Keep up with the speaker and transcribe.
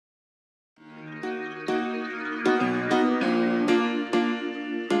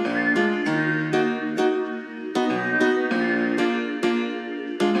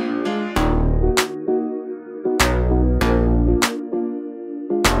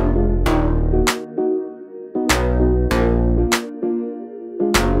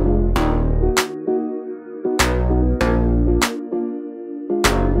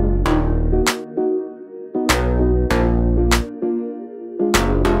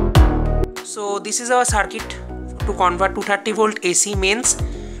So this is our circuit to convert 230 volt AC mains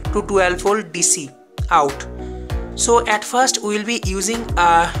to 12 volt DC out. So at first we will be using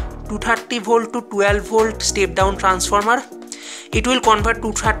a 230 volt to 12 volt step down transformer. It will convert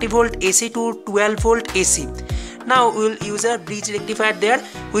 230 volt AC to 12 volt AC. Now we will use a bridge rectifier there,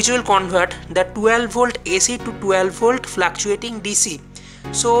 which will convert the 12 volt AC to 12 volt fluctuating DC.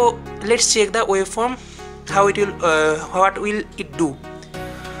 So let's check the waveform, how it will what will it do.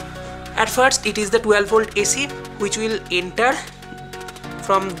 At first it is the 12 volt AC which will enter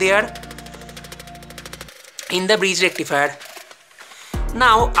from there in the bridge rectifier.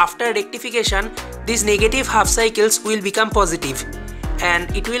 Now after rectification, these negative half cycles will become positive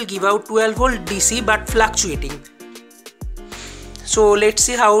and it will give out 12 volt DC but fluctuating. So let's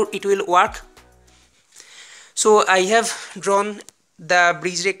see how it will work. So I have drawn the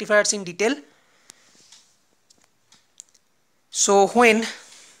bridge rectifiers in detail. So when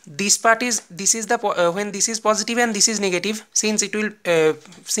this part is when this is positive and this is negative, since it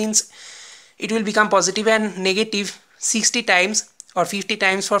will become positive and negative 60 times or 50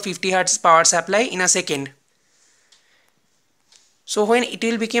 times for 50 Hz power supply in a second. So when it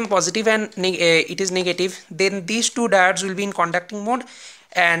will become positive and it is negative, then these two diodes will be in conducting mode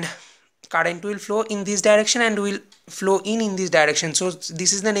and current will flow in this direction and will flow in this direction. So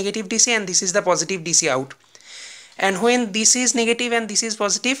this is the negative DC and this is the positive DC out. And when this is negative and this is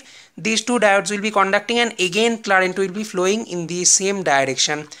positive, these two diodes will be conducting and again current will be flowing in the same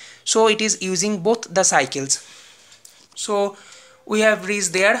direction. So it is using both the cycles. So we have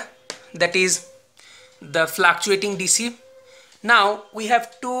reached there, that is the fluctuating DC. Now we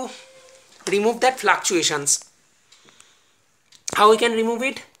have to remove that fluctuations. How we can remove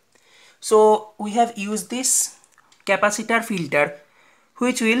it? So we have used this capacitor filter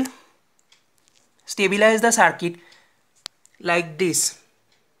which will stabilize the circuit like this.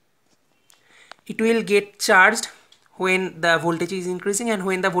 It will get charged when the voltage is increasing, and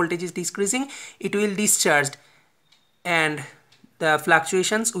when the voltage is decreasing it will discharge and the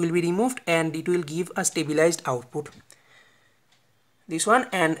fluctuations will be removed and it will give a stabilized output. This one,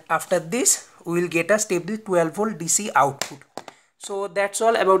 and after this we will get a stable 12 volt DC output. So that's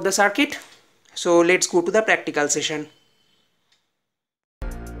all about the circuit. So let's go to the practical session.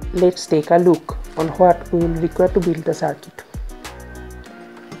 Let's take a look on what we will require to build the circuit.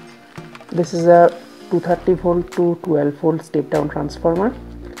 This is a 230 volt to 12 volt step down transformer.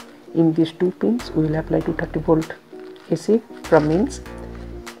 In these two pins we will apply 230 volt AC from mains,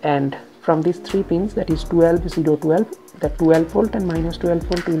 and from these three pins, that is 12, 0, 12, the 12 volt and minus 12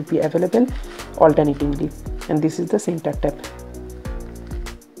 volt will be available alternatingly, and this is the center tap.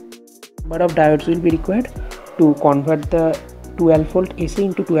 Number of diodes will be required to convert the 12 volt AC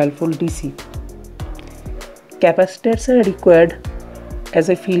into 12 volt DC. Capacitors are required as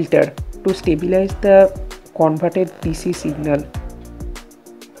a filter to stabilize the converted DC signal.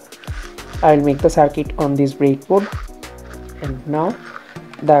 I will make the circuit on this breadboard, and now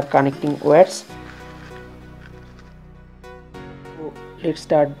the connecting wires. So let's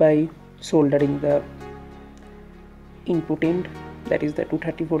start by soldering the input end, that is the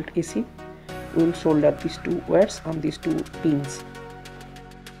 230 volt AC. We will solder these two wires on these two pins.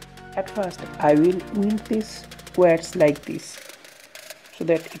 At first I will wind these wires like this so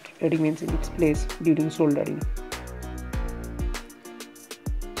that it remains in its place during soldering.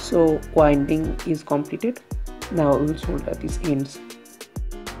 So winding is completed. Now we will solder these ends.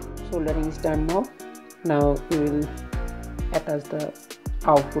 Soldering is done now. Now we will attach the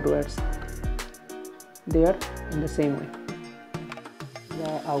output wires there in the same way.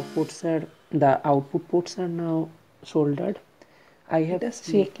 The output ports are now soldered. I have to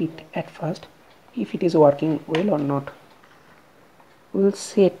check it at first if it is working well or not. We will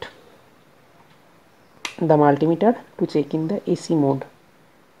set the multimeter to check in the AC mode.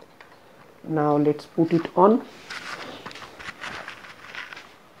 Now let's put it on.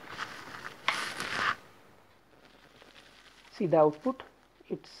 See the output,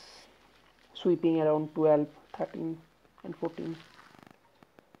 it's sweeping around 12, 13 and 14.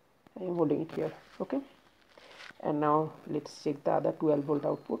 I am holding it here, okay. And now let's check the other 12 volt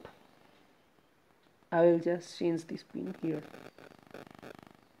output. I will just change this pin here,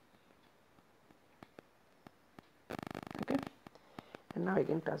 okay. And now I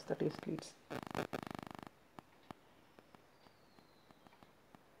can touch the test leads.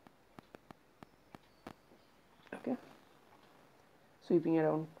 Okay, sweeping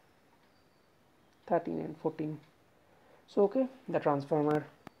around 13 and 14. So okay, the transformer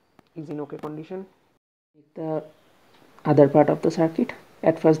is in okay condition. The other part of the circuit,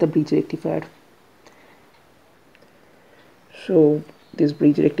 at first the bridge rectifier. So this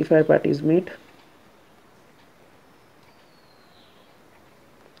bridge rectifier part is made.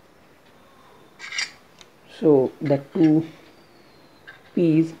 So the two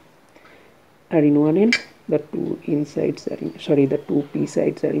P's are in one end, the two insides are in, the two P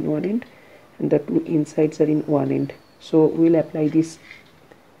sides are in one end, and the two insides are in one end. So we'll apply this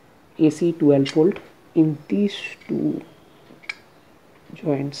AC 12 volt in these two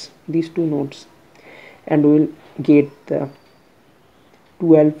joints, these two nodes, and we'll get the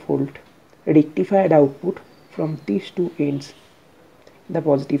 12 volt rectified output from these two ends, the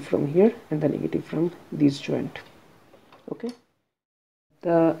positive from here and the negative from this joint. Okay,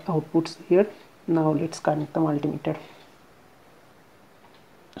 the outputs here. Now let's connect the multimeter.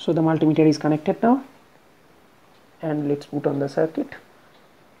 So the multimeter is connected now, and let's put on the circuit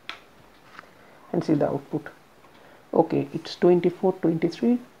and see the output. Okay, it's 24,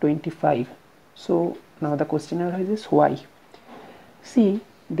 23, 25. So now the question arises, why? See,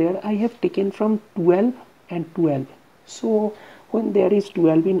 there I have taken from 12 and 12. So when there is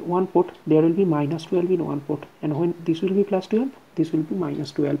 12 in one port, there will be minus 12 in one port, and when this will be plus 12, this will be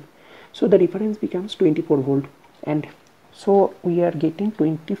minus 12. So the difference becomes 24 volt, and so we are getting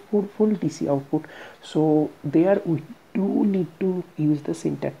 24 volt DC output. So there we do need to use the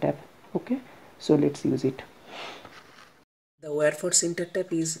center tap. Okay, so let's use it. The wire for center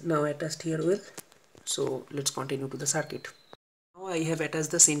tap is now attached here with. So let's continue to the circuit. Now I have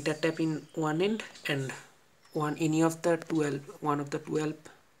attached the center tap in one end and one of the 12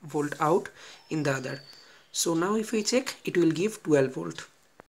 volt out in the other. So now if we check, it will give 12 volt.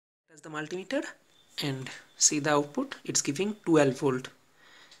 That's the multimeter, and see the output, it's giving 12 volt,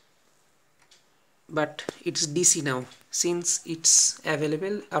 but it's DC now since it's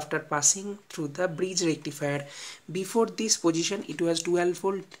available after passing through the bridge rectifier. Before this position it was 12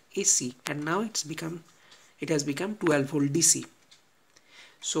 volt AC, and now it has become 12 volt DC.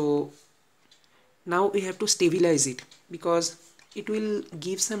 So now we have to stabilize it because it will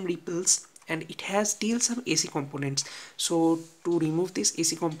give some ripples and it has still some AC components. So to remove this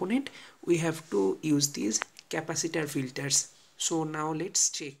AC component, we have to use these capacitor filters. So now let's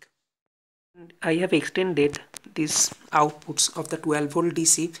check. I have extended these outputs of the 12 volt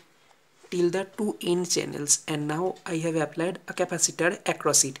DC till the two end channels, and now I have applied a capacitor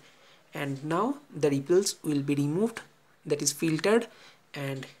across it, and now the ripples will be removed, that is filtered,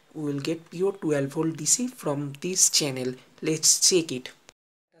 and we will get pure 12 volt DC from this channel. Let's check it.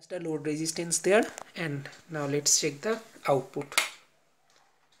 That's the load resistance there, and now let's check the output.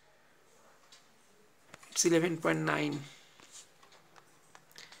 It's 11.9.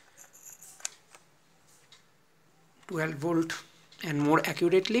 12 volt, and more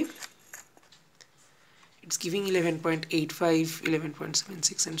accurately it's giving 11.85,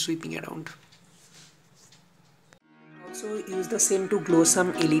 11.76 and sweeping around. Also use the same to glow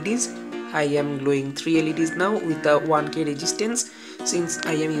some LEDs. I am glowing 3 LEDs now with the 1k resistance. Since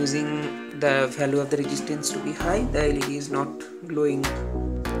I am using the value of the resistance to be high, the LED is not glowing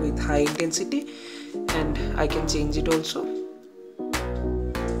with high intensity, and I can change it also,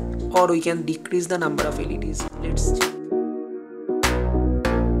 or we can decrease the number of LEDs. Let's check.